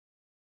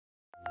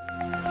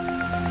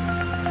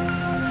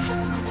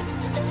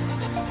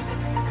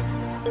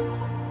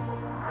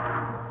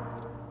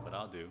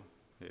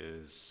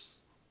is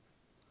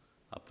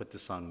I'll put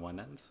this on one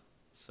end.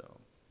 So,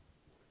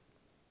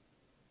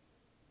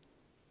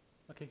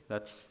 okay,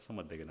 that's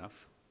somewhat big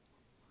enough.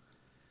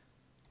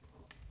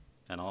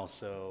 And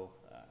also,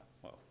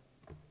 well,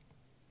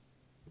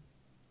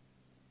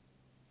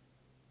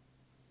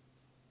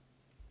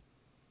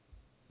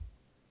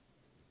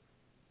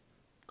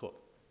 cool.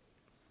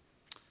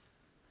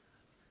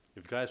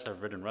 If you guys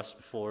have written Rust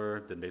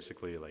before, then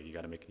basically, like, you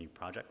got to make a new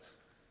project.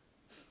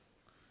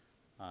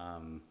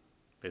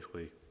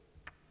 Basically,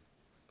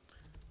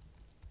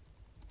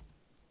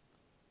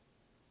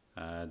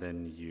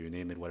 then you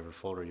name it whatever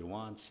folder you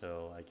want.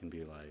 So I can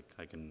be like,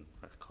 I can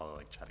call it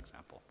like chat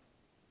example.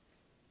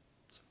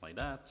 Something like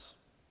that.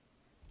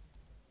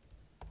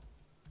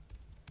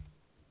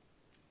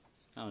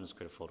 I'll just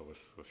create a folder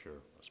with your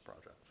Rust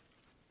project.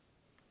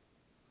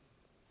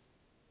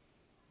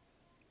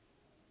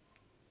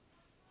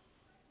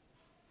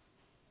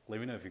 Let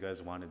me know if you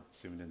guys want it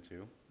zoomed in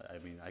too. I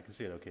mean, I can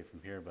see it okay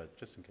from here, but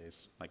just in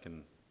case, I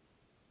can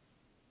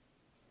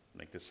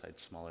make this side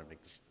smaller, make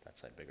that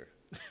side bigger.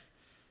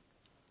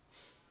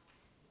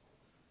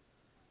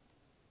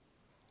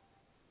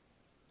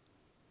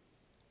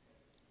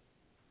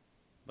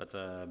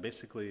 But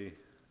basically,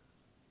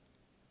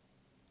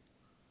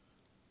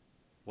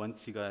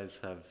 once you guys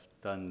have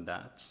done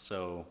that,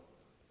 so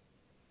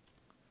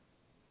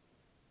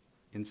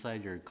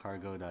inside your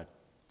cargo.toml,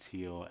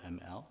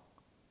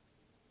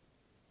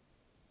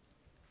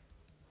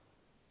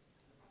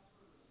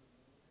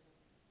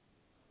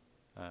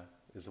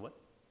 is it what?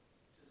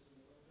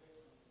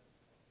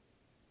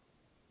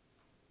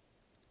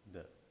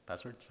 The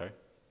password, sorry?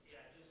 Yeah,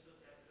 just so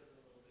text is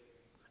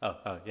a little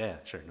bigger. Oh, yeah,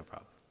 sure, no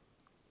problem.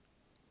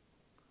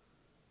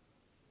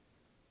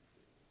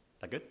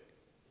 That good?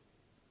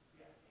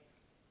 Yeah, thanks.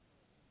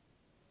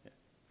 Yeah,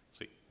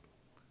 sweet.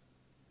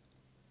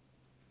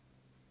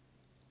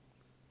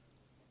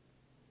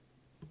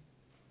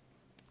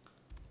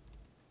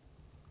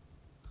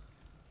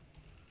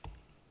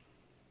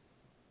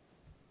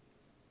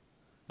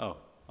 Oh,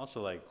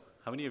 also, like,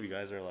 how many of you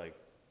guys are like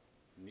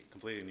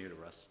completely new to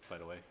Rust, by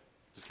the way?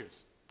 Just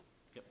curious.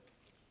 Yep.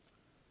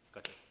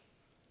 Gotcha.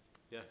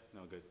 Yeah,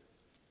 no, good.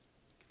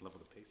 Can level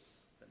the pace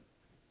then.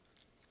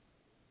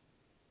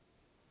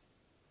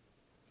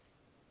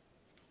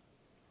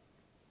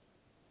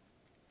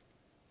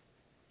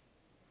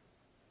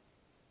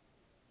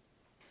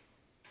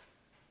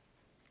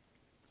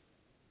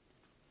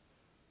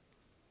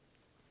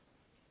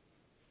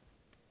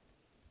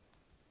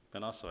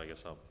 And also, I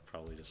guess I'll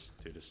probably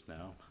just do this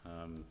now.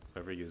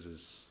 Whoever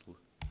uses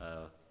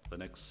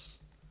Linux,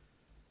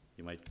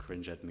 you might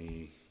cringe at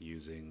me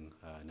using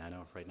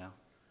Nano right now,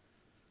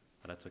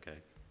 but that's okay.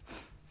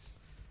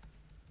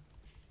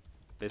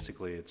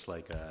 Basically, it's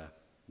like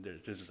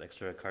there's this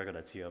extra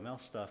cargo.toml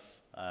stuff.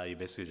 You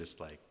basically just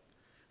like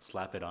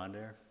slap it on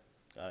there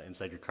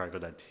inside your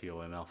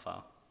cargo.toml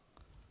file.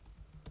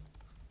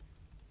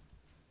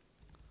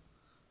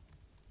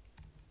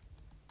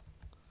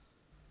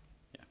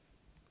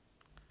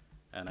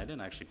 And I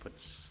didn't actually put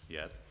this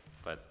yet,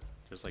 but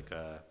there's like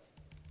a,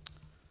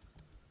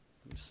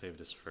 let me save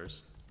this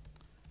first.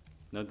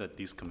 Note that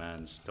these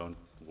commands don't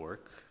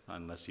work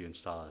unless you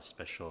install a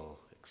special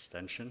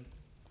extension.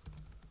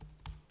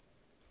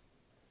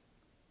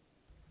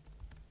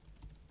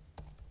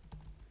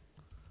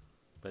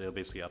 But it'll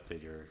basically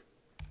update your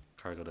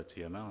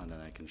cargo.toml, and then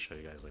I can show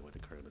you guys like what the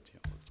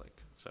cargo.toml looks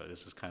like. So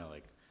this is kind of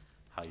like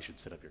how you should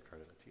set up your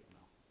cargo.toml.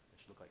 It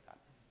should look like that.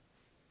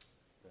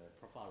 The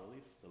profile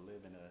release, the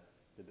lib, and the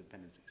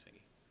dependencies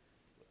thingy.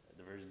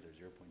 The versions are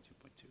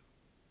 0.2.2.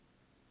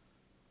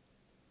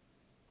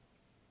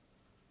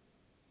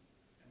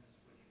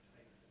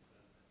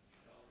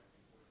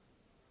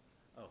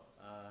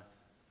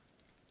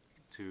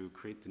 To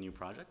create the new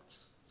project.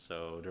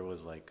 So there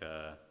was like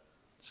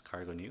this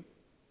cargo new.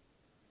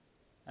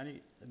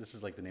 And this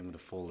is like the name of the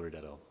folder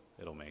that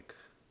it'll make.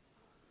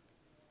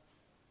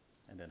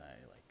 And then I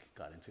like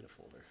got into the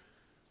folder.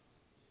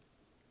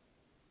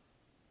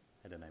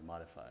 And then I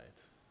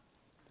modified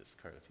this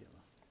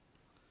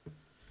cargo.tml.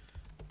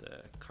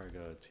 The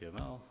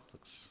cargo.tml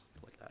looks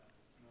like that.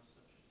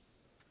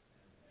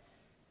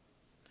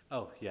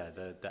 Oh, yeah,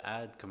 the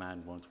add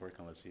command won't work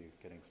unless you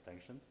get an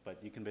extension,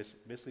 but you can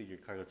basically your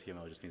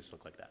cargo.tml just needs to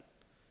look like that.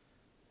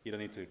 You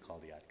don't need to call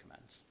the add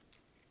commands.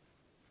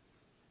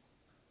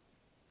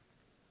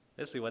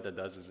 Basically what that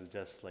does is it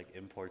just like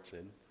imports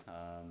in.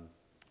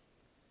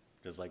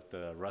 There's like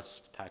the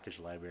Rust package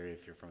library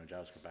if you're from a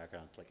JavaScript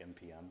background, it's like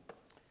npm.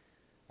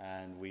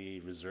 And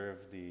we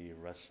reserve the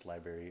Rust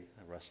library,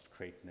 Rust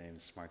crate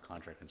names, smart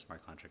contract and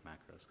smart contract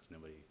macros because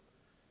nobody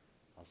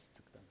else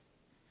took them.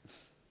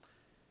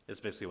 It's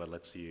basically what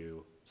lets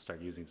you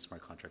start using the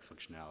smart contract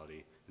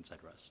functionality inside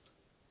Rust.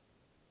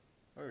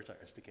 Or it's our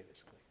SDK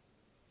basically.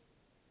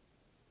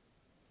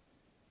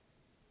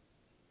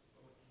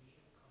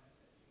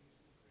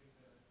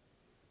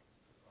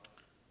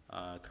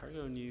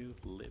 Cargo new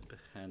lib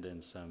and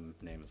then some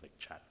names like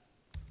chat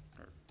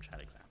or chat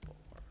example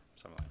or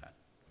something like that.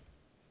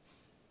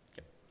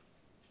 Okay.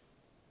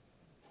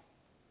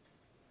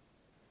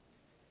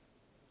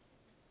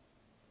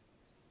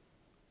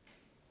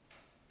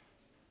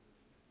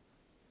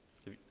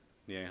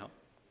 Need any help?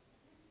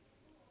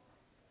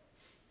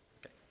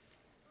 Okay.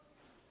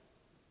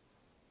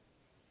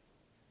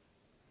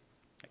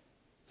 Okay.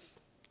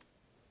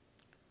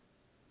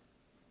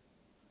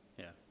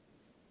 Yeah.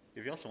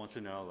 If you also want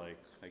to know, like,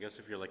 I guess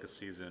if you're like a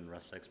seasoned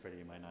Rust expert,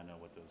 you might not know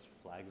what those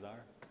flags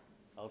are.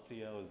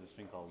 LTO is this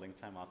thing called link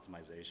time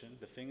optimization.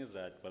 The thing is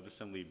that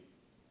WebAssembly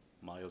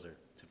modules are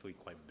typically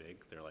quite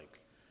big. They're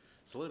like,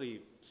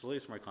 Solidity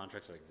smart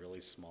contracts are like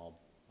really small,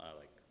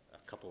 like a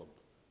couple of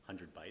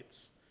 100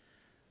 bytes.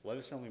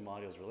 WebAssembly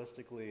modules,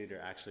 realistically,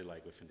 they're actually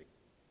like within the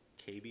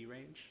KB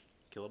range,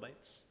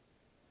 kilobytes.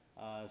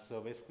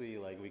 So basically,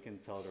 like we can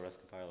tell the Rust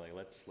compiler, like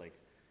let's like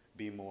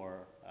be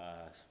more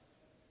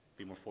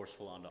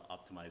forceful on the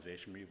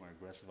optimization, be more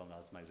aggressive on the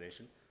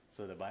optimization.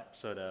 So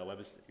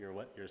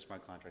your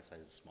smart contract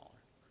size is smaller.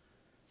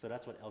 So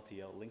that's what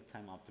LTO, link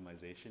time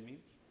optimization,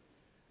 means.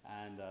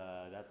 And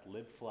that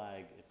lib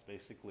flag, it's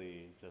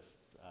basically just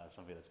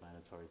something that's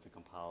mandatory to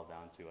compile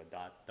down to a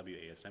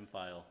 .wasm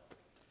file,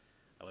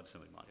 a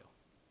WebAssembly module.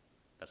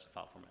 That's the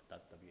file format,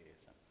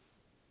 .wasm.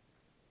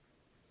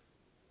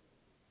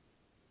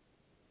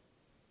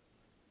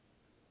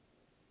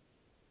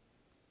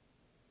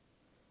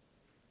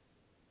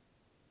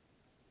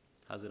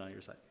 How's it on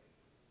your side?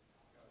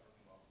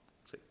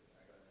 Sweet.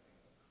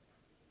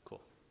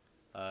 Cool.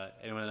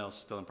 Anyone else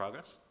still in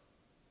progress?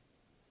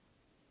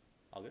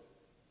 All good?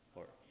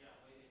 Or? Yeah,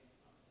 waiting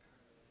on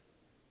currently.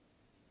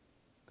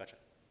 Gotcha.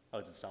 Oh,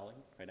 it's installing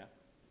right now?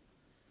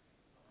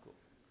 Cool.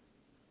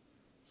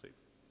 Sweet.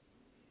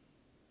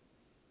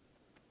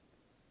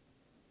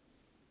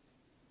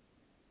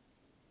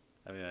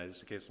 I mean,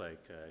 just in case,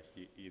 like,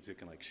 you two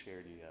can, like,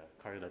 share the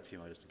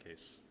cardio.tmo just in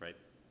case, right?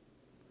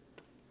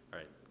 All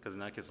right, because in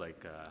that case,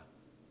 like,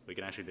 we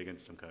can actually dig into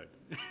some code.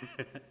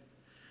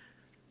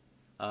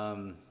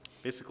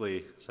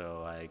 Basically,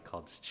 so I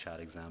called this chat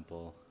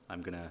example.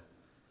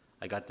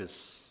 I got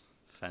this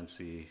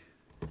fancy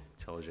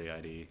IntelliJ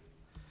IDE.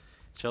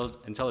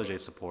 IntelliJ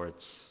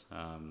supports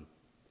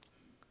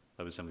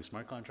WebAssembly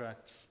smart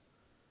contracts.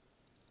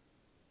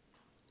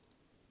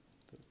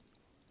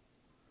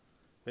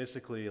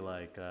 Basically,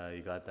 like,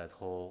 you got that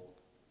whole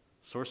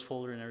source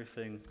folder and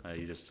everything.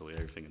 You just delete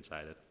everything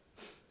inside it.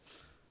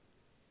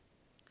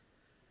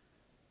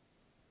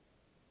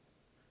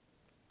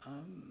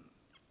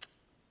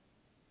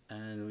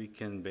 And we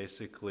can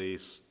basically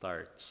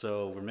start.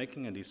 So we're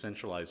making a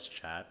decentralized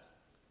chat.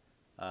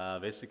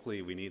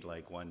 Basically, we need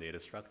like one data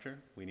structure.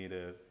 We need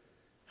to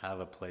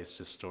have a place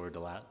to store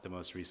the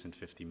most recent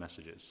 50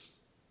 messages.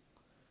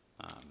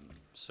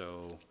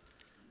 So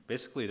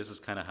basically, this is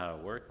kind of how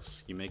it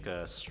works. You make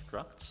a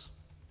struct,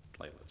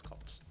 like let's call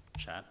it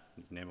chat,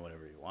 name it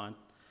whatever you want.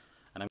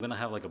 And I'm gonna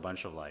have like a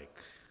bunch of like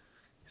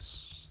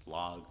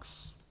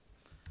logs.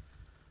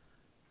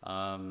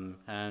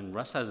 And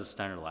Rust has a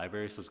standard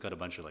library, so it's got a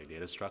bunch of like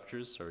data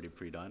structures already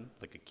pre-done,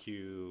 like a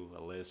queue,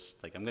 a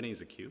list. Like I'm gonna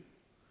use a queue,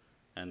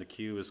 and the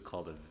queue is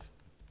called a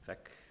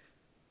vec.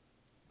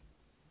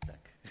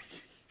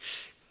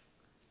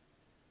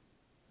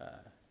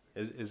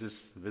 Is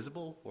this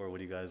visible, or what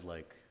do you guys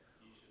like?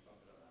 You should bump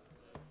it up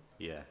a little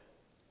bit. Yeah,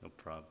 no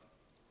problem.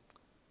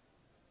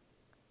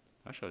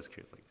 Actually, I was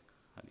curious, like,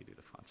 how do you do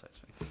the font size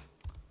thing?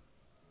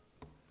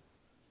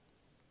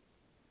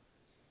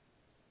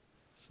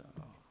 So,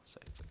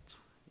 say it's at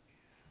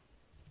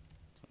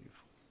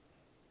 24.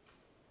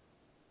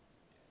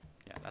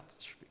 Yeah, that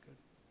should be good.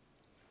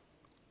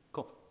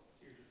 Cool. So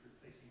you're just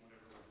replacing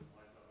whatever was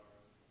implied.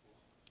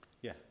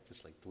 Yeah,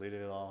 just like delete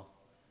it all.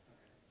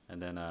 Okay.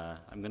 And then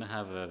I'm gonna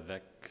have a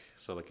vec,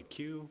 so like a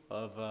queue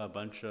of a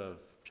bunch of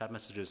chat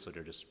messages, so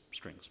they're just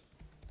strings.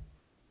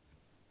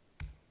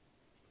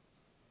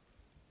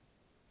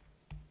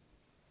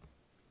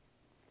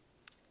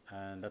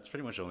 And that's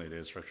pretty much the only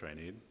data structure I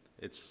need.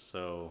 It's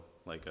so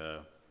like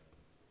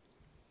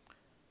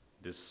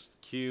this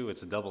queue,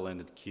 it's a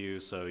double-ended queue,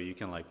 so you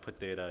can like put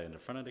data in the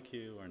front of the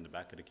queue or in the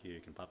back of the queue. You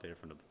can pop data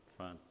from the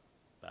front,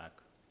 back,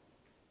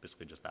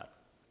 basically just that.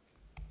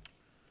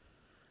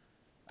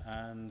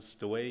 And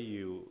the way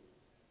you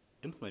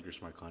implement your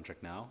smart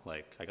contract now,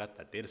 like I got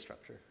that data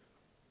structure.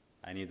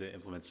 I need to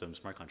implement some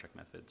smart contract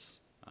methods.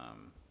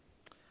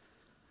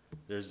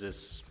 There's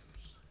this,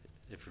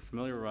 if you're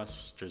familiar with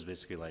Rust, there's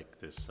basically like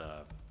this,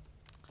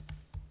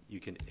 you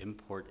can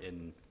import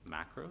in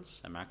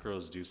macros, and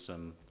macros do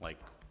some like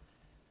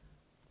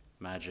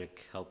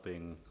magic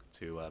helping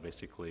to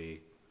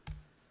basically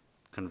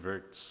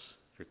convert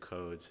your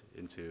code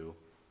into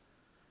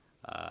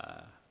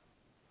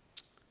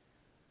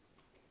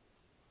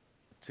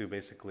to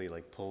basically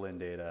like pull in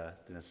data,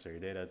 the necessary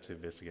data to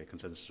basically get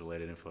consensus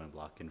related info and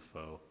block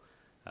info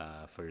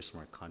for your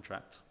smart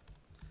contract.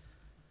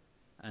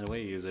 And the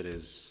way you use it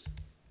is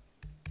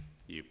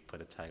you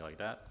put a tag like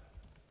that.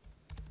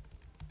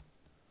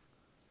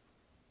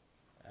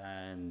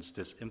 And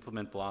this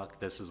implement block,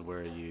 this is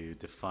where you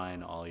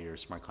define all your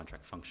smart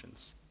contract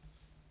functions.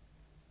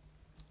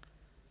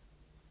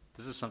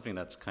 This is something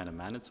that's kind of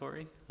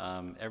mandatory.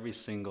 Every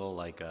single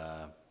like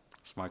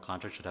smart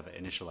contract should have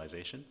an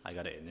initialization. I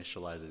gotta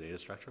initialize the data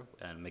structure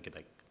and make it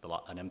like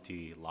an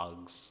empty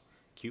logs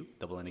queue,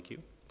 double-ended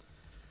queue.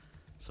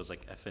 So it's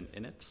like fn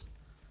init.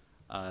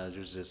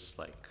 There's just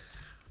like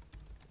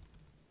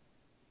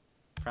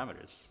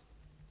parameters.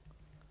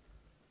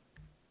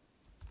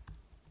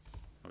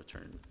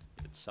 Return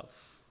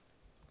itself.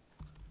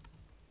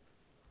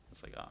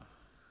 It's like,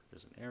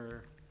 there's an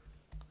error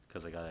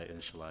because I gotta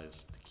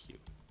initialize the queue.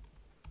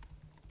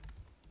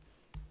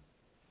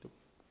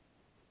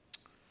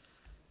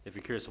 If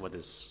you're curious what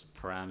this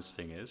params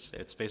thing is,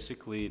 it's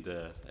basically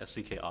the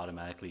SDK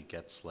automatically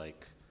gets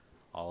like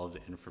all of the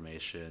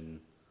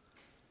information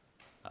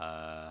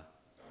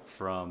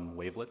from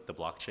Wavelet, the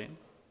blockchain,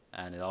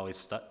 and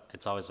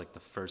it's always like the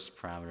first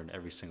parameter in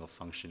every single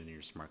function in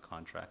your smart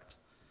contract.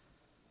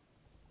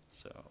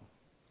 So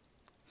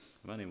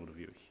I'm unable to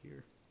view it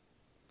here,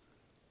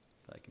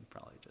 but I can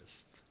probably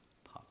just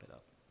pop it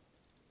up.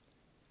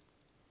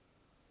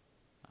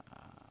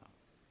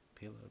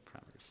 Payload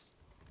parameters.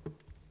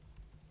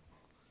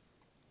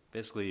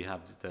 Basically, you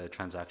have the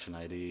transaction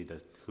ID,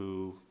 the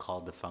who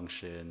called the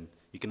function.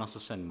 You can also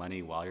send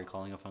money while you're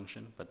calling a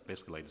function, but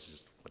basically, like, this is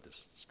just what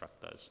this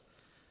struct does.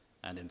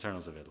 And the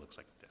internals of it looks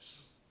like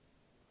this.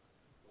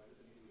 Why does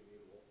it need to be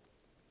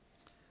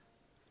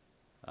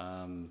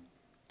immutable?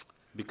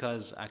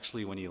 Because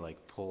actually, when you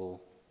like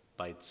pull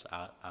bytes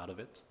out of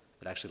it,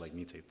 it actually like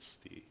mutates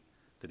the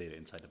data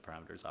inside the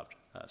parameters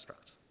object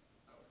struct.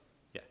 Oh.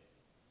 Yeah.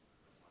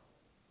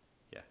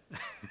 Yeah.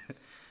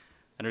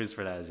 And the reason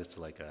for that is just to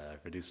like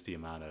reduce the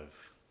amount of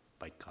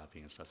byte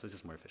copying and stuff, so it's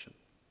just more efficient.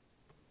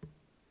 I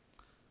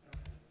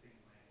don't have a thing in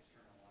my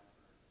external line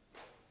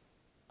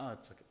for Oh,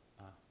 it's okay.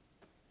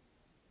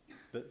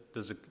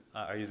 Does it,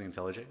 are you using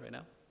IntelliJ right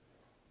now?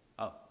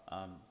 Oh,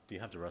 do you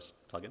have the Rust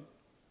plugin?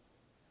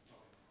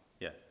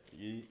 Yeah.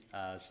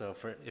 So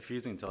if you're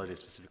using IntelliJ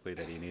specifically,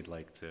 that you need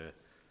like to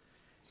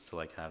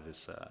like have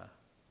this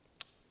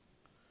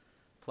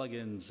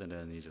plugins, and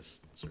then you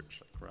just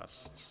search like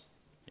Rust.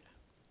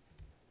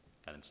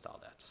 And install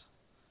that.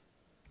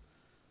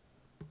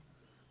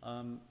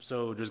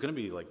 So there's going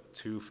to be like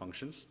two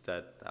functions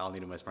that I'll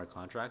need in my smart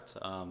contract.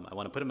 I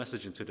want to put a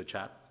message into the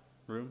chat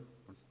room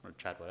or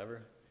chat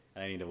whatever,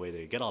 and I need a way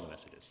to get all the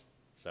messages.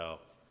 So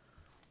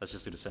let's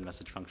just do the send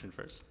message function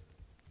first.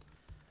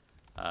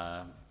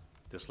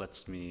 This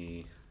lets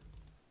me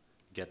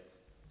get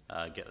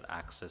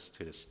access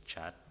to this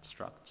chat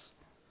struct,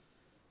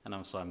 and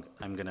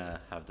I'm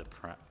gonna have the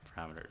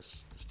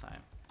parameters this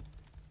time.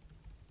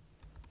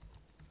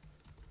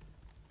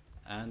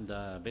 And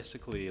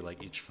basically,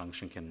 like each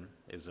function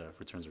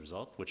returns a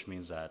result, which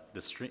means that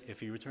the string,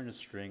 if you return a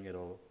string,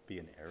 it'll be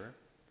an error.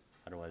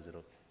 Otherwise,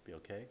 it'll be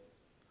okay.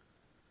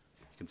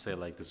 You can say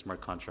like the smart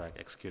contract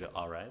executed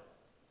all right.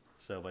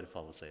 So by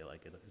default, we'll say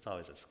like it's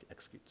always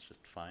executes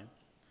just fine.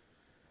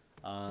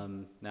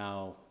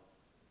 Now,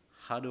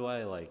 how do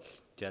I like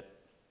get?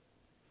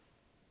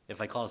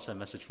 If I call a send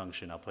message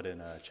function, I'll put in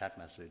a chat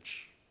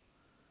message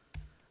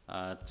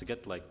to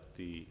get like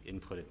the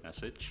inputted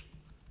message.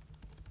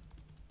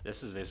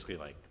 This is basically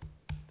like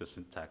the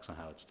syntax on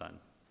how it's done.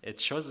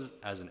 It shows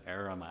as an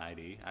error on my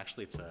ID.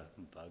 Actually, it's a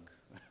bug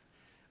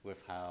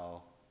with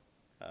how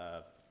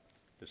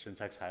the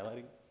syntax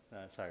highlighting,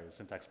 the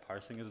syntax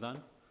parsing is done.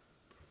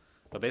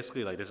 But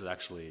basically, like this is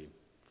actually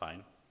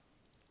fine.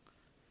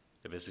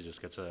 It basically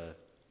just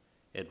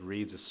it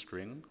reads a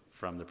string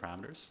from the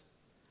parameters,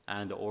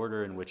 and the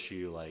order in which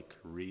you like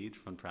read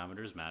from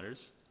parameters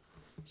matters.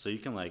 So you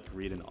can like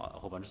read in a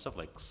whole bunch of stuff,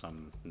 like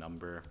some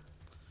number,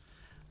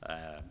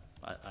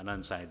 an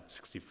unsigned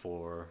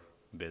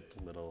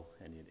 64-bit little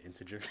Indian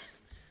integer,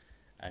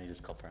 and you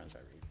just call params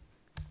read.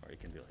 Or you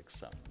can do like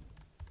some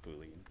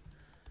Boolean.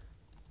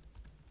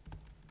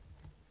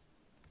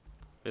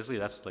 Basically,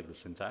 that's like the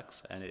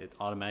syntax, and it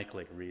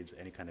automatically like reads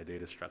any kind of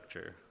data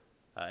structure,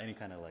 any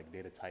kind of like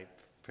data type,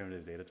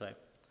 primitive data type.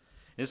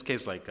 In this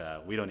case, like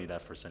we don't need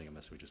that for sending a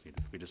message.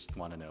 We just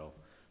want to know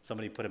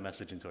somebody put a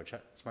message into our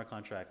smart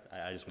contract.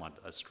 I just want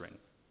a string.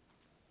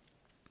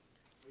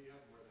 Well, you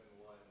have more than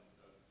one of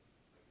like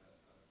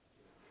a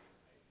given data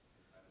type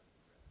inside of the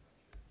param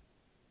structure.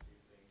 So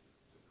you're saying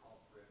just call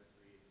params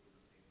read with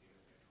the same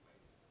data type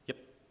twice. Yep.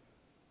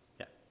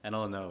 Yeah, and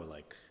I'll know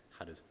like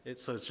how to.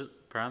 So it's just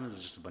params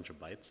is just a bunch of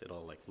bytes.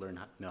 It'll like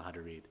know how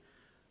to read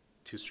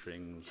two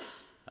strings,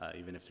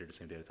 even if they're the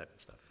same data type and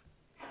stuff.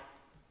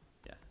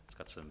 Yeah, it's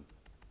got some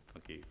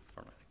funky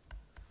formatting.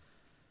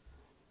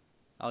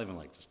 I'll even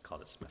like just call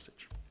this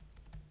message.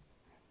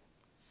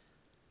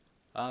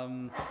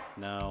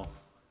 Now,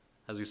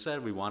 as we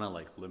said, we want to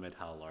like limit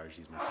how large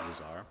these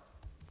messages are.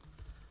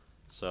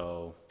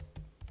 So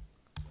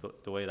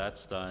the way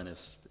that's done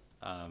is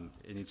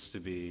it needs to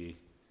be,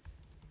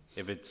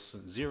 if it's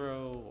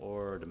 0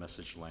 or the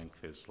message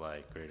length is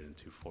like greater than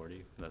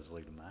 240, that's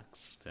like the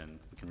max, then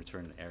we can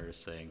return an error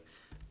saying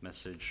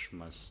message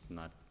must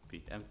not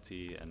be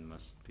empty and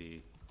must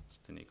be less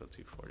than equal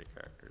to 40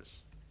 characters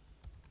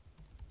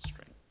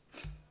string.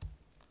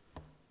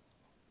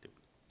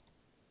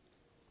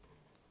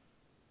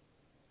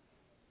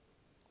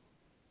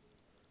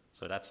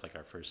 So that's like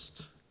our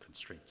first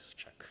constraint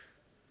check.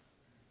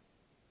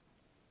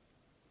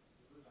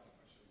 This is a dumb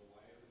question, but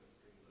why isn't a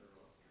string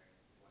literal a string?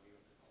 Why do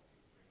you have to call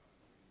toString on a string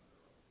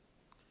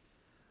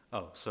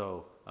literal? Oh,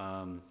 so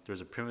there's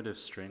a primitive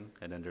string,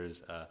 and then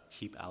there's a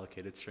heap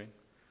allocated string.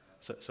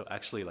 So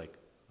actually, like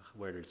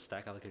where there's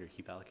stack allocated,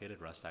 heap allocated,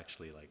 Rust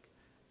actually like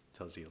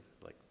tells you,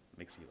 like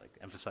makes you like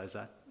emphasize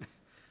that.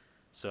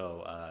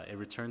 So it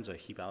returns a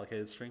heap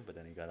allocated string, but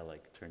then you gotta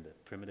like turn the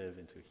primitive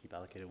into a heap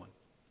allocated one.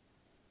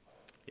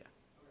 Yeah,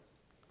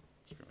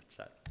 that's pretty much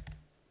that.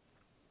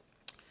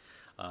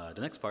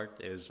 The next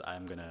part is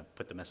I'm gonna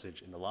put the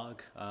message in the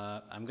log.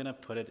 I'm gonna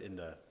put it in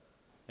the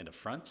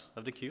front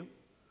of the queue,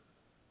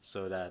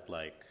 so that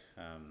like,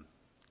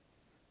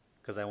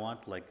 because I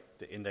want like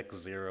the index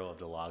 0 of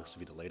the logs to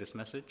be the latest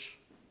message.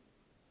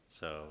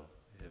 So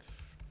if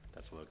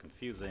that's a little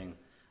confusing,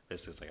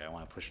 basically it's like I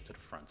want to push it to the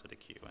front of the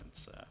queue and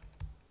just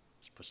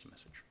push the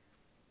message.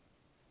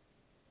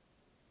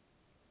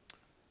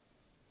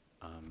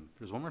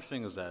 There's one more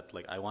thing, is that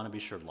like I want to be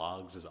sure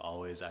logs is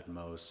always at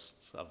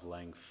most of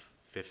length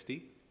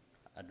 50.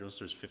 At most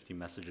there's 50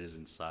 messages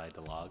inside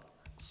the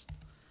logs.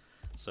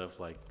 So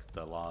if like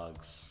the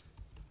logs,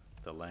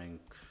 the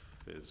length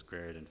is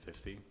greater than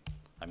 50,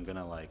 I'm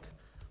gonna like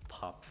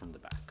pop from the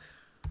back.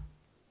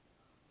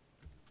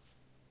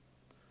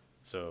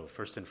 So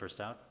first in, first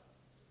out,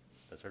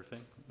 that sort of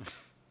thing.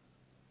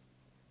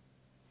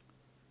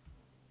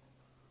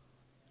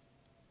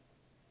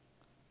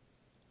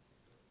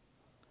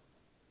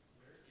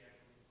 Where's the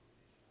actual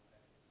implementation of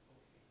that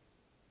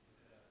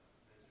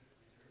okay?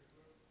 Is it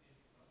a reserved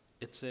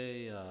It's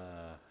a,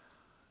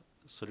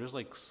 so there's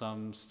like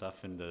some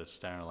stuff in the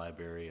standard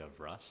library of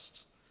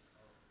Rust.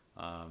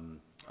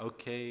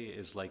 OK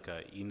is like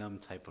a enum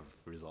type of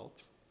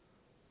result,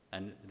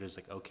 and there's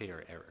like OK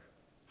or error.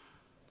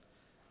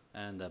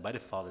 And by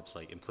default, it's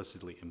like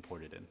implicitly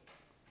imported in.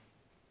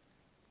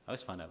 I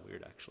always find that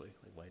weird, actually.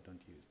 Like, why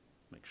don't you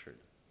make sure,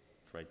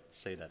 right,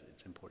 say that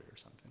it's imported or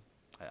something?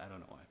 I don't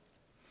know why.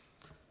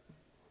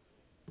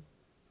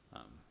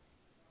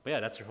 But yeah,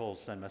 that's your whole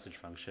send message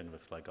function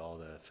with like all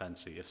the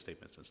fancy if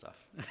statements and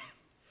stuff.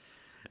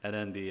 And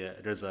then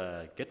there's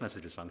a get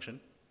messages function,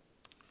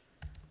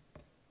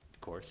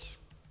 of course.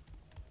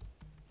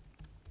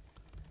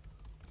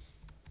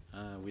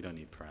 We don't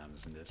need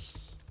params in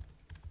this.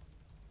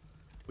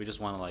 We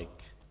just want to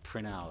like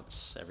print out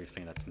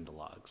everything that's in the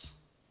logs.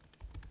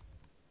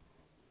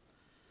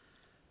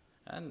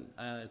 And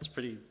it's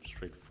pretty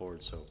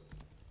straightforward. So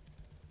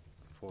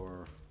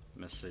for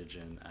message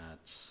in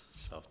at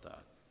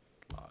self.logs,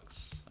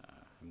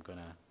 I'm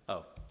gonna,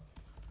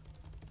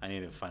 I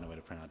need to find a way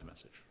to print out the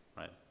message,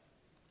 right?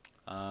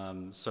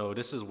 So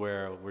this is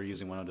where we're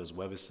using one of those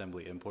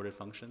WebAssembly imported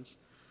functions.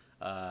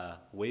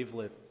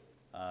 Wavelet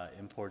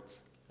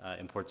imports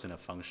in a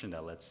function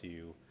that lets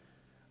you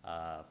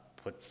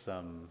put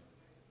some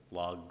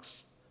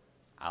logs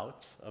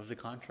out of the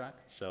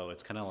contract. So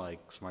it's kind of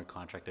like smart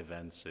contract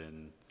events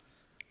in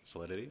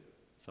Solidity,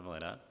 something like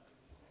that.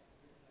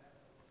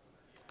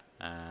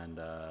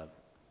 And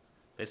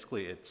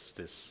basically it's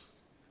this,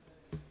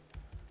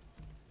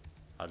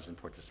 I'll just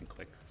import this in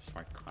quick,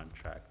 smart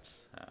contract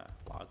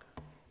log.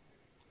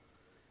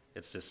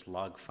 It's this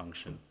log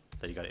function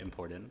that you got to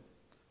import in, and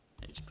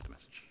you just put a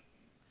message.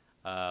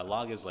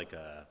 Log is like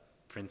a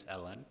print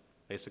ln,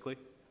 basically.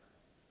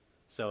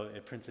 So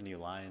it prints a new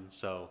line.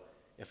 So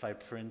if I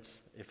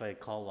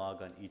call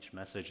log on each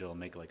message, it'll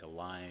make like a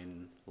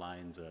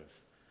lines of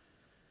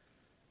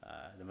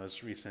the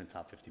most recent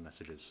top 50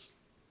 messages,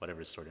 whatever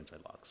is stored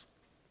inside logs.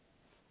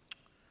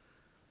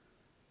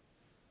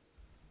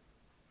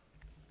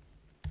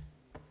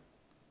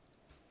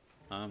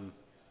 And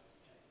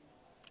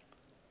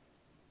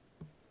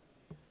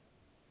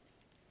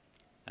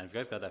if you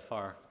guys got that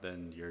far,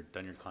 then you're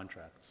done your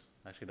contract.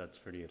 Actually, that's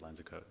 38 lines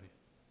of code.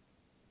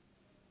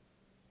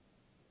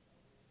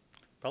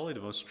 Probably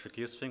the most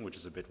trickiest thing, which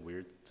is a bit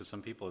weird to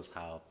some people, is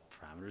how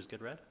parameters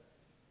get read.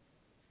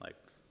 Like,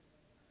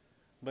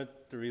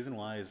 but the reason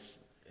why is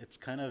it's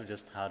kind of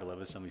just how the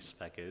WebAssembly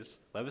spec is.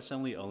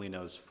 WebAssembly only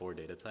knows 4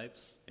 data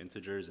types: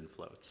 integers and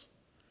floats.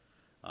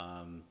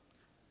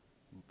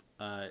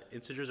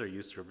 Integers are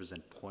used to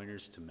represent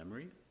pointers to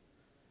memory,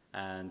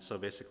 and so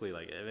basically,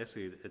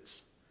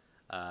 it's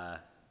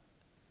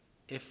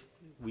if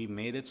we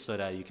made it so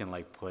that you can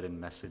like put in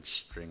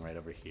message string right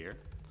over here,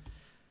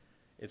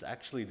 it's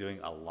actually doing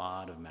a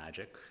lot of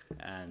magic,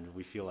 and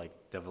we feel like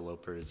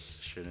developers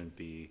should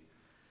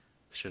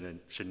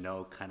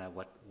know kind of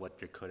what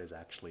your code is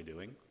actually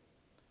doing.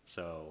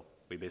 So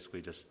we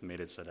basically just made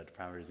it so that the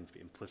parameters need to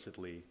be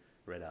implicitly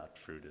read out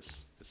through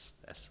this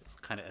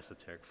kind of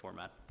esoteric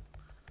format.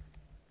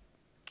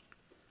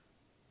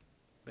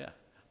 Yeah.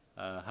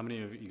 How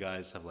many of you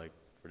guys have like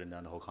written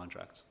down the whole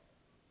contract?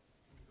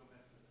 Can you go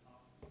back to the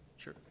top?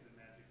 Sure. See the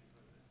magic you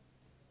put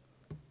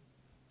in it.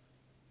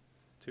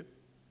 2?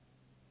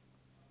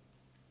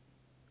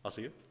 I'll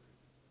see you.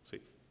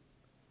 Sweet.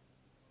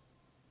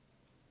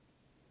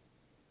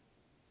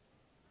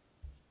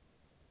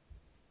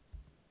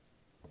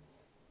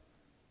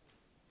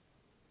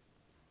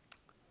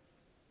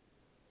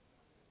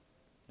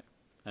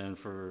 And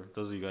for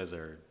those of you guys that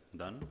are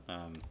done,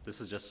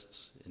 this is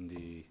just in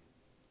the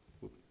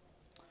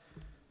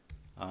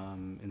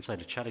inside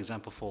the chat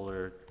example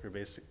folder. You're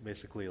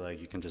basically like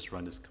you can just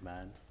run this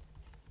command.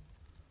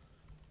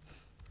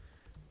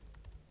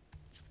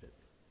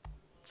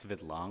 It's a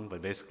bit long,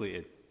 but basically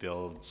it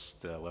builds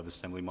the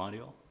WebAssembly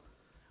module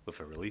with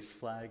a release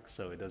flag.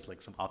 So it does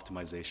like some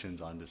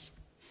optimizations on this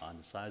on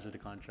the size of the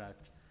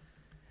contract,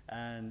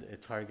 and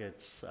it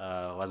targets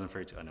wasn't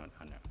referred to unknown.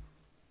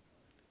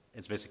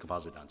 It's basically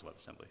composite down to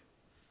WebAssembly.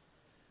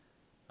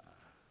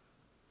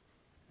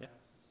 Yeah.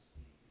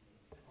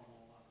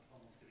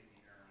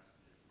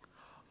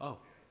 Oh,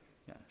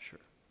 yeah, sure.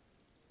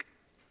 I'll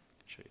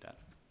show you that.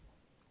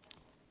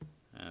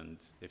 And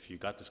if you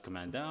got this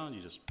command down,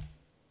 you just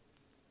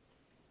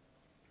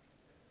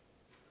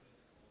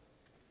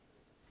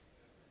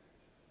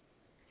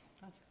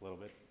that's a little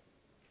bit.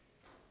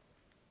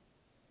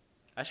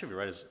 Actually, we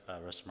write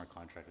a REST smart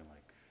contract and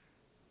like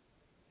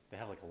they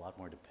have like a lot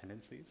more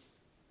dependencies.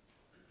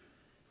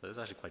 So this is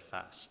actually quite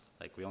fast.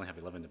 Like we only have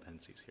 11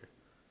 dependencies here.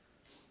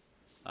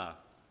 And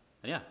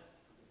yeah,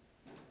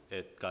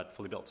 it got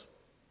fully built.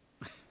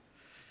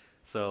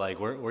 So like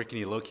where can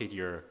you locate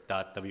your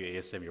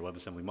 .wasm, your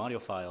WebAssembly module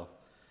file?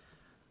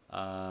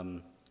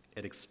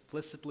 It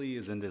explicitly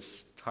is in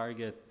this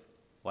target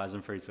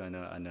wasm32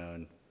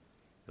 unknown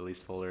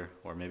release folder,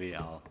 or maybe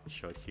I'll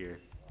show it here.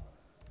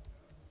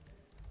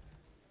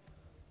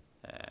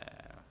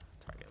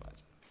 Target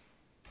wasm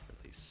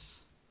release.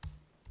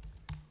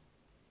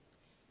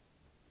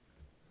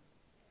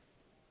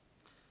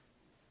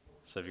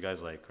 So if you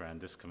guys like ran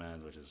this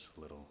command, which is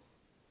a little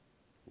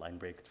line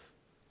breaked,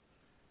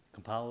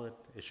 compile it,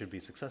 it should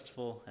be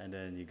successful, and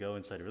then you go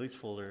inside the release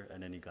folder,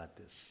 and then you got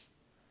this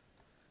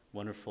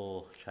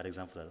wonderful chat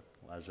example that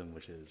WASM,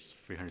 which is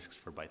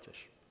 364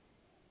 bytes-ish.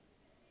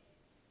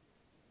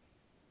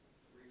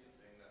 Were you just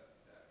saying that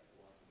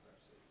WASM is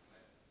actually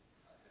kind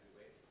of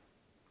heavyweight?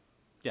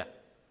 Yeah,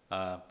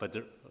 but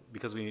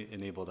because we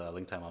enabled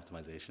link time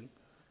optimization,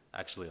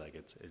 actually like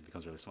it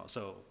becomes really small.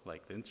 So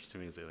like the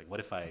interesting thing is like, what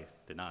if I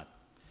did not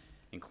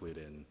include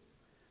in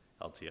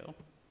LTO?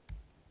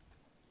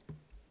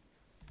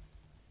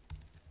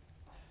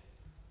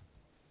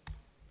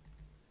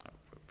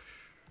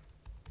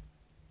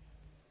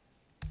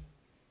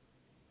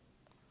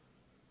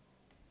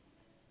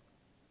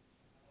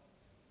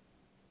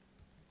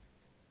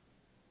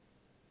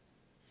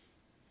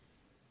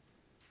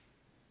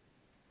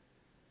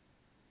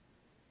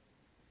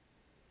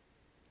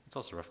 It's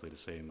also roughly the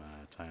same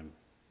time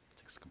it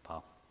takes to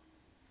compile.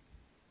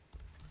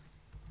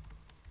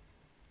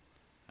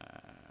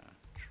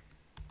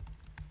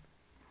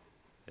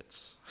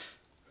 It's,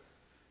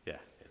 yeah,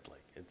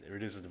 it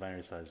reduces the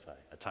binary size by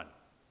a ton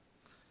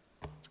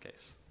in this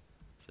case.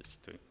 So just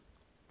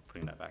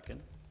putting that back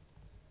in.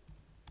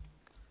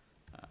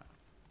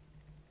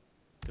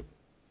 Yep.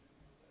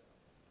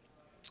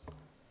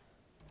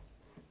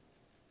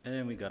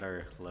 And we got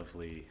our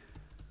lovely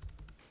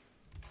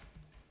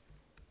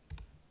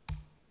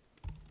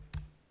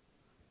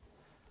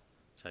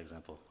chat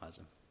example,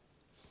 WASM.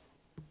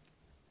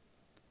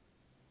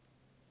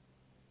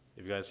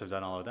 If you guys have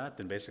done all of that,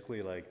 then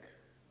basically like,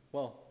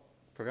 well,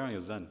 programming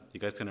is done. You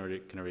guys can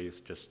already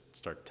just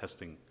start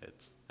testing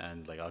it,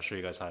 and like I'll show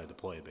you guys how to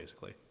deploy it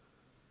basically.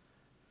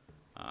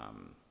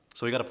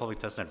 So we got a public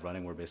testnet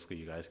running where basically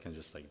you guys can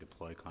just like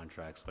deploy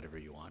contracts, whatever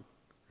you want,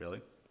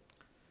 really.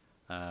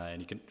 And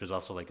you can. There's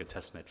also like a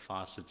testnet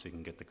faucet, so you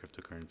can get the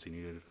cryptocurrency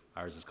needed.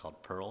 Ours is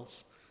called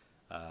Pearls,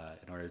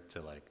 in order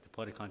to like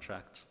deploy the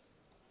contract.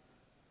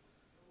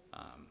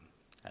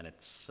 And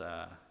it's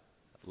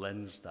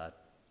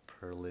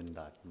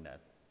lens.perlin.net.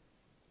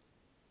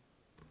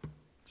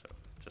 So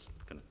just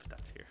gonna put that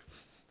here.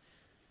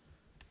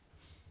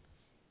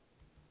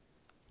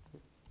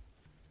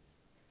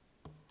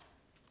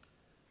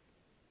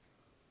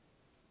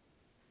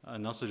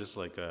 And also just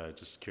like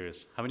just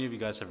curious, how many of you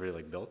guys have already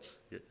like built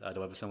the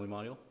WebAssembly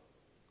module?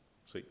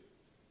 Sweet.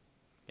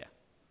 Yeah.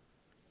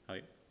 How are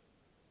you?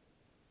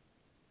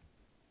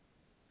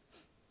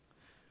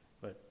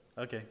 But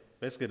okay.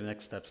 Basically, the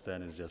next steps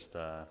then is just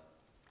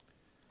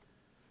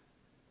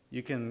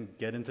you can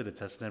get into the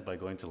testnet by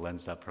going to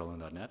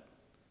lens.perlin.net,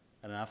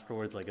 and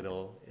afterwards, like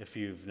if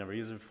you've never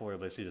used it before,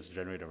 it'll basically just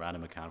generate a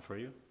random account for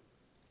you. You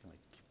can like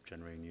keep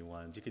generating new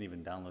ones. You can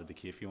even download the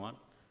key if you want.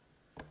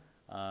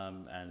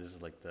 And this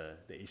is like the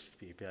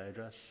HTTP API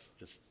address.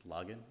 Just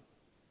log in,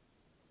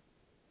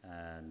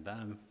 and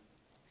bam,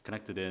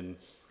 connected in.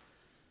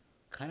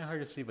 Kind of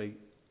hard to see, but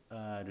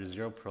there's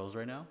 0 pros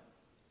right now.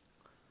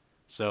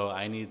 So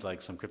I need like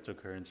some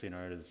cryptocurrency in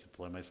order to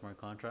deploy my smart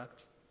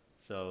contract.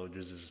 So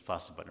there's this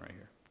faucet button right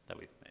here that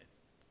we've made.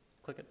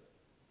 Click it.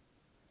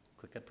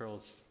 Click Get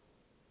Pearls.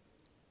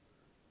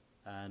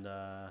 And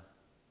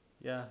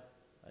yeah,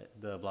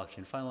 the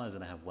blockchain finalized,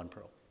 and I have 1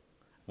 Pearl.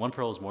 1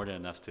 Pearl is more than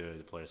enough to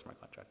deploy a smart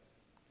contract.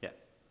 Yeah. I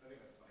think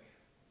that's funny.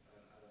 I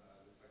don't know, I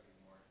was expecting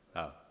more.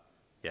 Oh,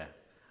 yeah.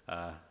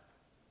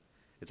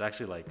 It's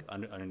actually like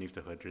underneath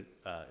the hood.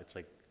 It's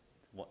like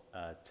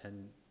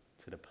 10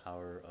 to the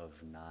power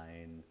of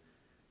 9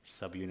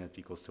 subunit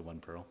equals to 1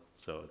 Perl.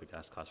 So the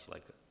gas cost is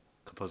like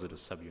composite of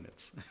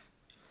subunits.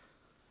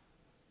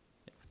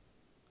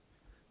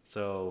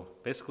 So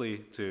basically,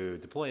 to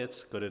deploy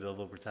it, go to the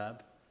developer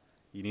tab.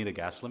 You need a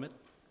gas limit.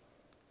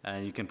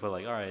 And you can put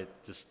like, all right,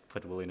 just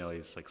put willy-nilly,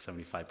 it's like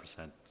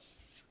 75%,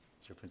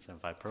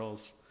 0.75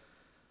 Perls.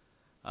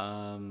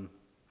 And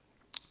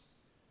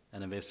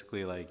then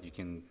basically like you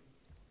can,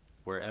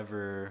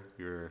 wherever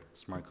your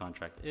smart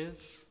contract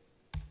is,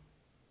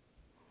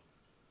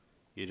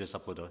 you just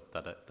upload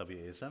that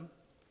WASM.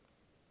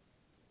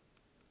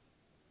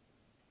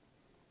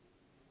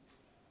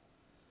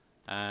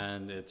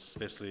 And it's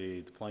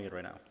basically deploying it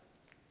right now.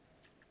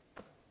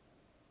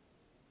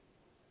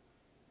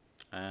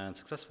 And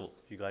successful.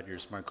 You got your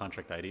smart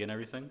contract ID and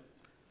everything.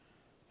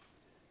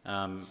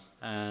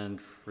 And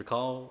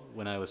recall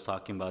when I was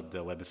talking about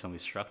the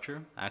WebAssembly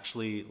structure,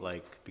 actually,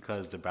 like,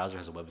 because the browser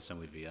has a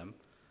WebAssembly VM,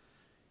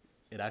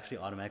 it actually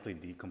automatically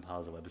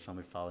decompiles a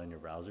WebAssembly file in your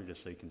browser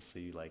just so you can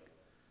see, like,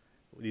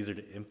 these are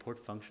the import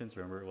functions.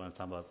 Remember when I was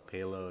talking about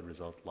payload,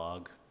 result,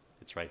 log?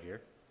 It's right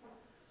here.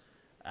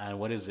 And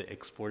what is the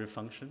exported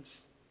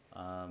functions?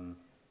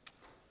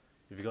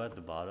 If you go at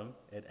the bottom,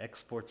 it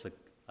exports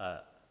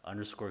a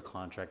underscore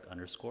contract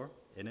underscore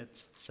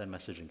init, send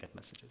message, and get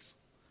messages.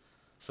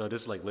 So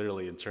this is like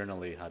literally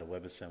internally how the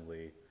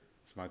WebAssembly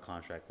smart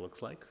contract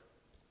looks like.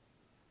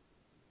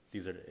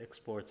 These are the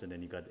exports, and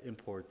then you got the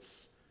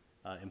imports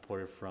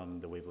imported from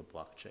the Wavelet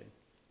blockchain.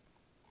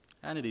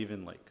 And it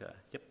even like,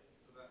 yep.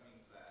 So that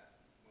means that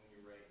when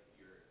you write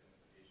your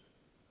implementation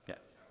Yeah.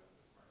 with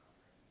the smart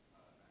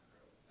contract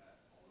macro,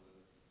 that all of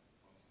those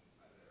functions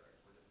inside of it are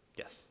exported?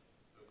 Yes.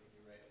 So can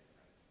you write a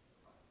different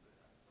class that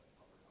has like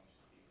helper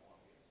functions that you don't want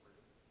to be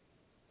exported?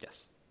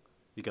 Yes.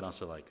 You can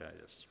also like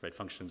just write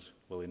functions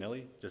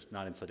willy-nilly, just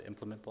not inside the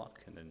implement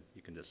block, and then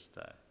you can just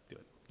do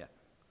it. Yeah.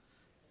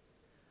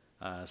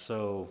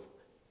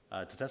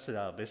 To test it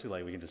out, basically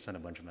like we can just send a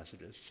bunch of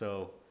messages.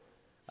 So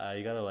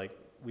you gotta like,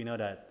 we know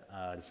that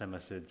the send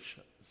message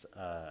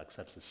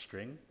accepts a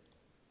string.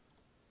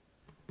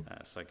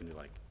 So I can do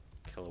like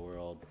hello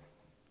world,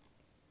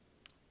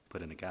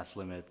 put in a gas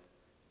limit,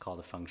 call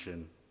the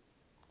function,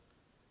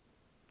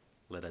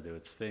 let it do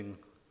its thing.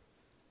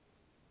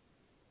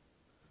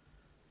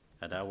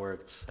 And that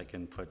worked. I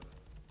can put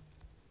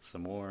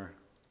some more.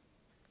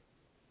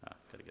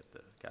 Gotta get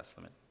the gas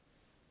limit.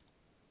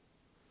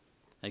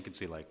 And you can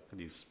see like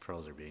these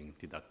pearls are being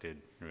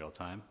deducted in real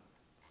time.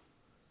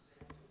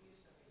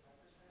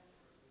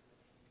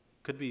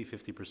 Could be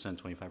 50%,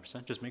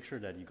 25%. Just make sure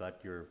that you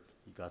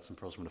got some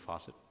pearls from the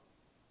faucet,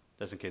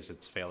 just in case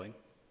it's failing.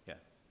 Yeah.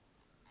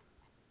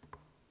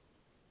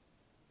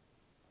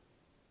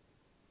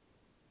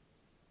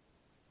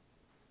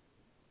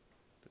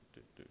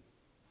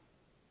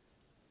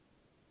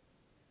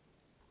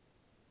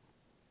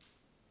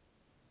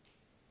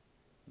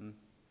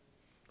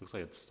 Looks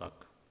like it's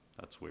stuck.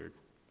 That's weird.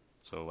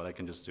 So what I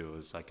can just do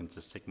is I can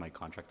just take my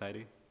contract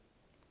ID,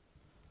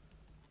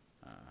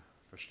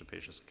 refresh the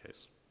page just in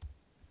case.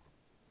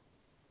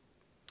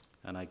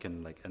 And I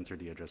can like enter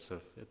the address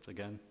of it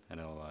again, and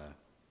it'll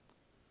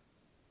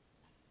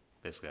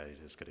basically I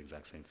just get the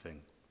exact same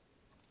thing.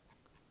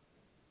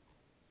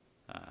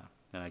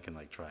 And I can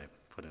like try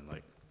put in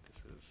like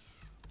this is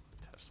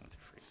test 1, 2,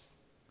 3.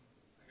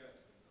 I got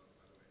it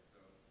by the way, so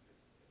it's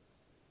just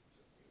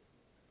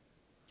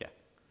you.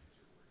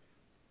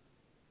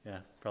 Yeah. Yeah,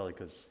 probably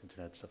because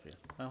internet stuff. Yeah.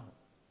 Oh,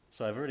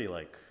 so I've already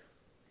like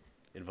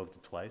invoked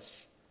it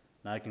twice.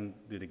 Now I can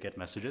do the get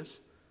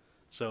messages.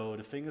 So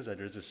the thing is that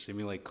there's a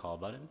simulate call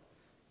button.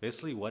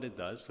 Basically what it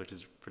does, which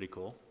is pretty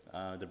cool,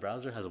 the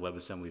browser has a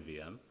WebAssembly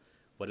VM.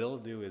 What it'll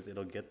do is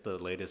it'll get the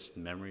latest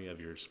memory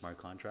of your smart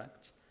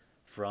contracts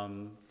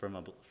from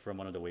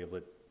one of the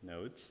Wavelet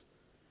nodes.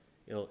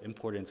 It'll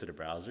import it into the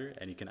browser,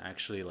 and you can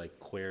actually like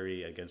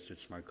query against your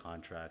smart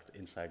contract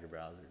inside your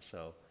browser.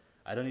 So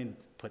I don't need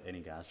to put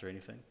any gas or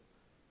anything.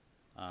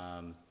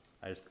 I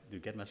just do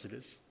get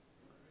messages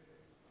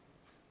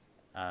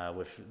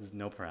with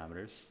no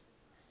parameters.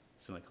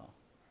 Simulate call.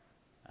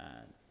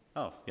 And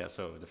oh yeah,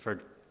 so the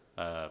third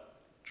the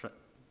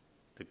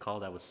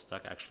call that was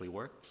stuck actually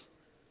worked,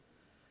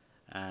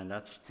 and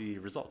that's the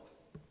result.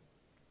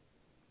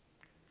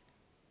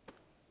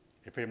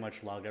 It pretty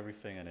much logged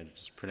everything, and it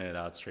just printed it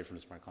out straight from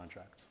the smart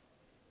contract.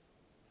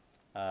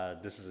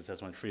 This is a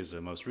test 1.3, is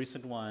the most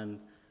recent one.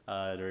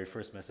 The very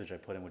first message I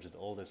put in, which is the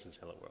oldest, is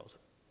hello world.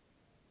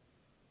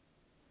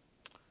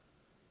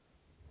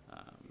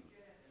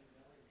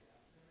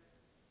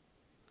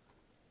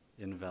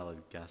 Invalid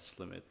gas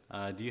limit.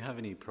 Do you have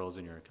any pearls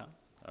in your account?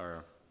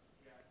 Or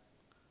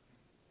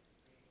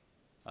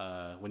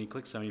when you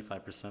click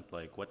 75%,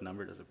 like what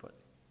number does it put?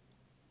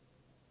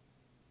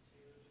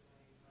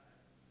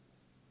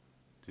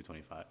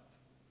 225.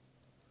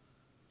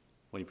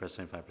 When you press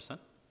 75%?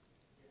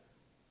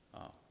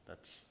 Oh,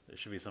 it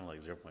should be something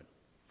like 0.4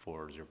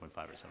 or 0.5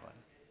 or something like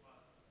that.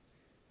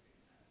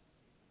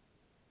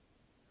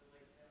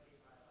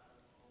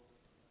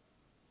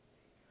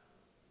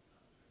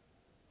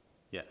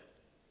 Yeah.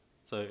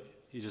 So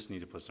you just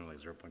need to put something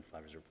like 0.5 or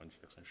 0.6 and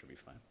it should be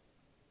fine.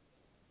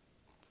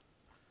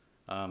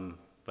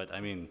 But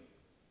I mean,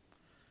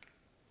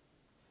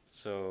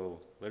 so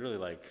literally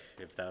like,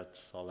 if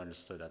that's all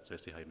understood, that's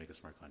basically how you make a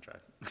smart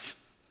contract.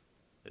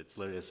 It's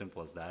literally as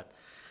simple as that.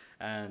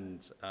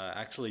 And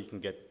actually you can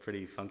get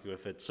pretty funky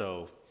with it.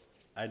 So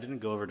I didn't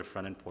go over the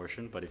front end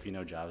portion, but if you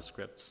know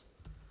JavaScript,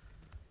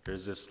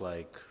 there's this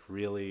like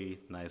really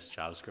nice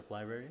JavaScript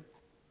library,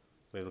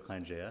 Wavelet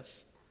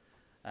client.js.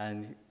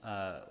 And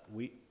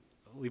we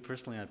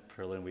personally at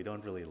Perlin, we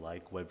don't really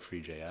like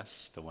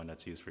Web3.js, the one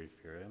that's used for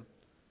Ethereum.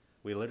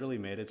 We literally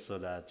made it so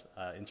that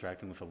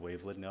interacting with a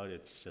Wavelet node,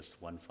 it's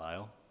just one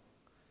file.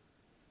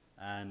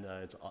 And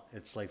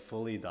it's like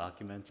fully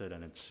documented,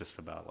 and it's just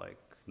about like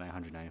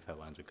 995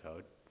 lines of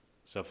code.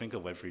 So think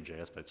of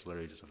Web3.js, but it's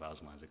literally just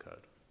 1,000 lines of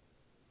code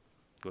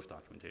with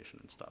documentation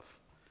and stuff.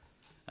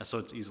 And so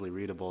it's easily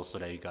readable so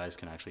that you guys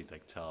can actually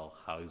like tell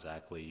how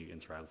exactly you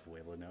interact with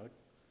a Wavelet node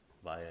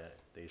via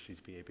the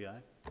HTTP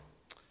API.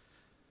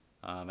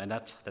 And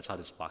that's how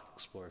this Block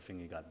Explorer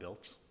thingy got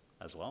built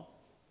as well.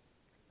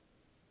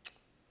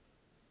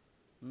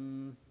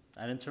 And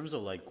in terms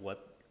of like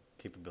what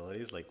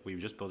capabilities, like we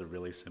just built a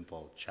really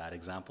simple chat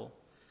example,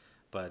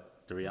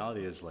 but the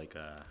reality is like,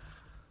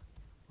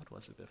 what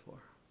was it before?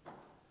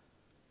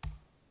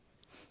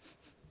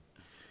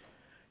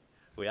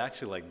 We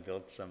actually like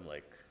built some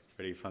like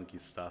pretty funky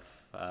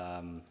stuff,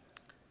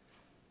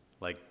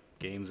 like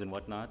games and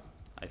whatnot.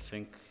 I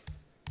think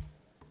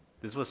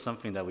this was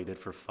something that we did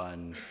for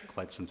fun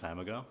quite some time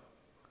ago,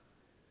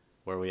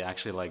 where we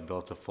actually like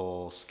built a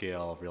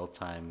full-scale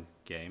real-time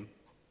game,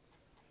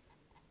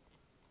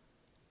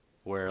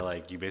 where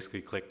like you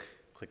basically click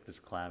this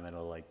clam and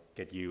it'll like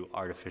get you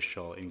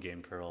artificial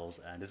in-game pearls,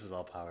 and this is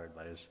all powered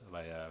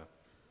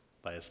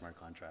by a smart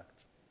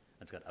contract.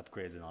 It's got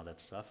upgrades and all that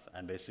stuff,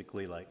 and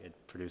basically like it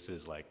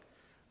produces like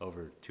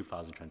over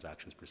 2,000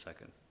 transactions per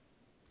second.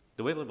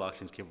 The Wavelet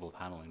blockchain is capable of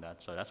handling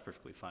that, so that's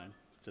perfectly fine.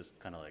 It's just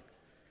kind of like,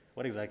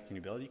 what exactly can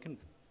you build? You can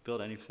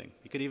build anything.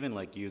 You could even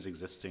like use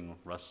existing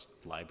Rust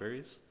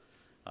libraries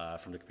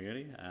from the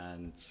community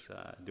and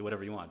do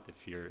whatever you want.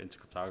 If you're into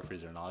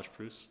cryptographies or knowledge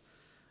proofs,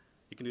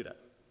 you can do that.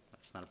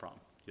 That's not a problem.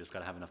 You just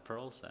gotta have enough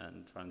pearls,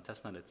 and running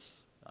testnet,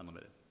 it's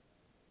unlimited.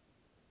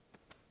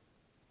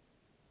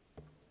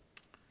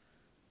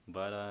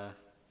 But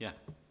yeah,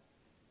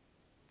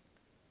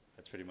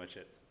 that's pretty much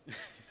it.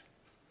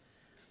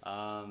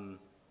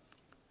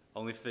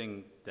 Only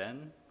thing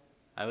then,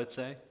 I would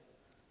say,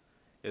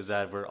 is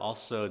that we're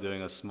also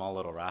doing a small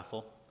little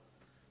raffle.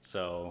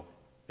 So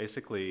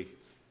basically,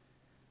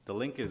 the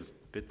link is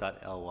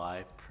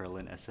bit.ly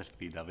Perlin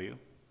SFBW.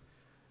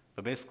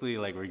 But basically,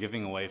 like, we're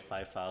giving away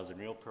 5,000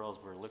 real pearls.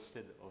 We're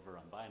listed over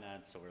on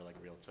Binance, so we're like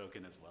a real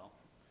token as well.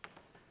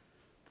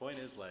 Point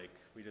is, like,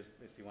 we just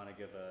basically want to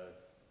give a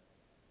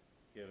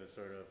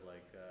sort of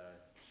like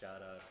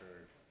shout out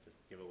or just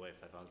give away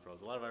 5,000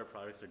 pearls. A lot of our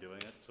products are doing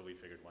it, so we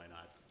figured why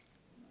not.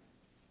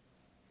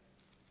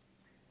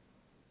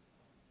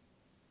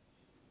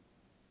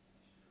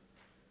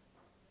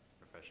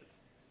 Refresh it.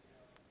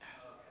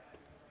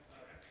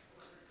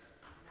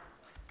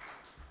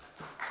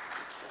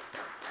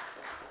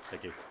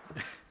 Thank you.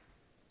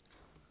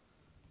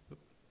 So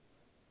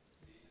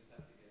you just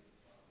have to get the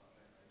smart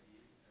contract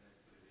ID and then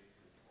put it into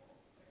this form,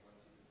 like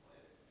once you deploy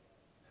it,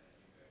 and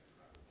then you go to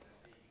run. And I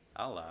think,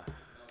 I'll not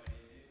many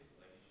of you,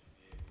 like you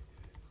should be able to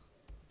do it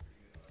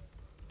pretty good on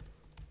this website.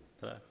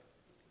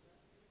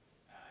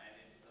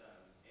 And it's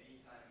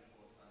anytime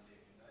before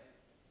Sunday midnight.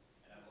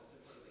 And I've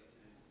also put a link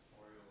to the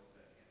tutorial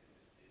that Kenta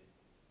just did,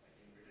 like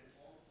in written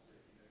form. So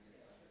if you don't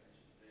get a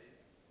confirmation today,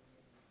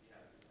 you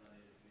have to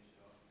Sunday to finish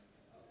it off and then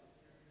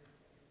submit it.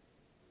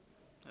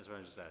 That's what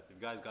I just said. If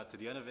you guys got to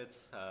the end of it,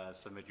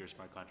 submit your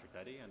smart contract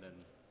ID, and then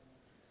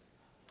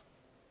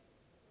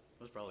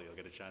most probably you'll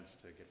get a chance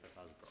to get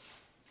 5,000 pearls.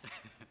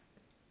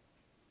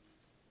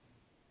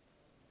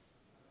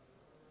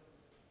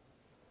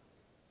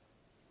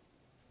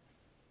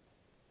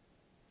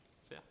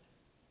 So yeah,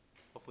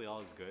 hopefully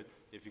all is good.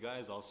 If you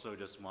guys also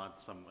just want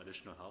some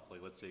additional help,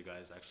 like let's say you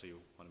guys actually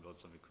want to build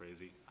something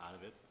crazy out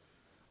of it,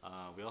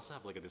 we also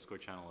have like a Discord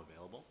channel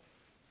available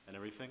and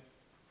everything.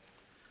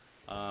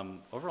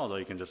 Overall though,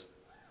 you can just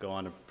go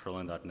on to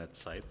perlin.net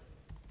site.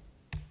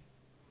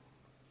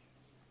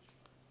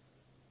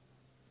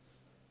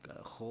 Got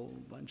a whole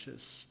bunch of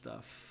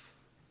stuff.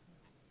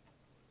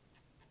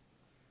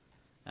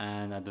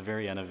 And at the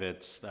very end of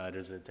it,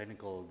 there's a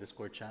technical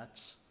Discord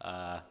chat.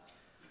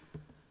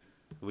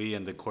 We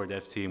and the core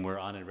dev team, we're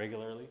on it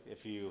regularly.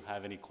 If you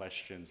have any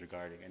questions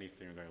regarding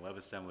anything, regarding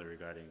WebAssembly,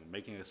 regarding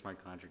making a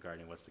smart contract,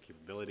 regarding what's the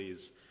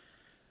capabilities,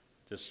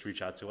 just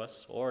reach out to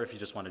us. Or if you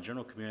just want a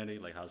general community,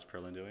 like how's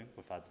Perlin doing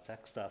without the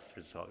tech stuff,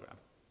 there's Telegram.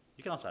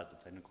 You can also ask the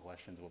technical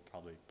questions. We'll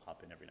probably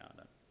pop in every now and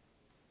then.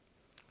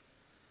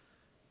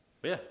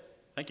 But yeah,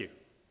 thank you.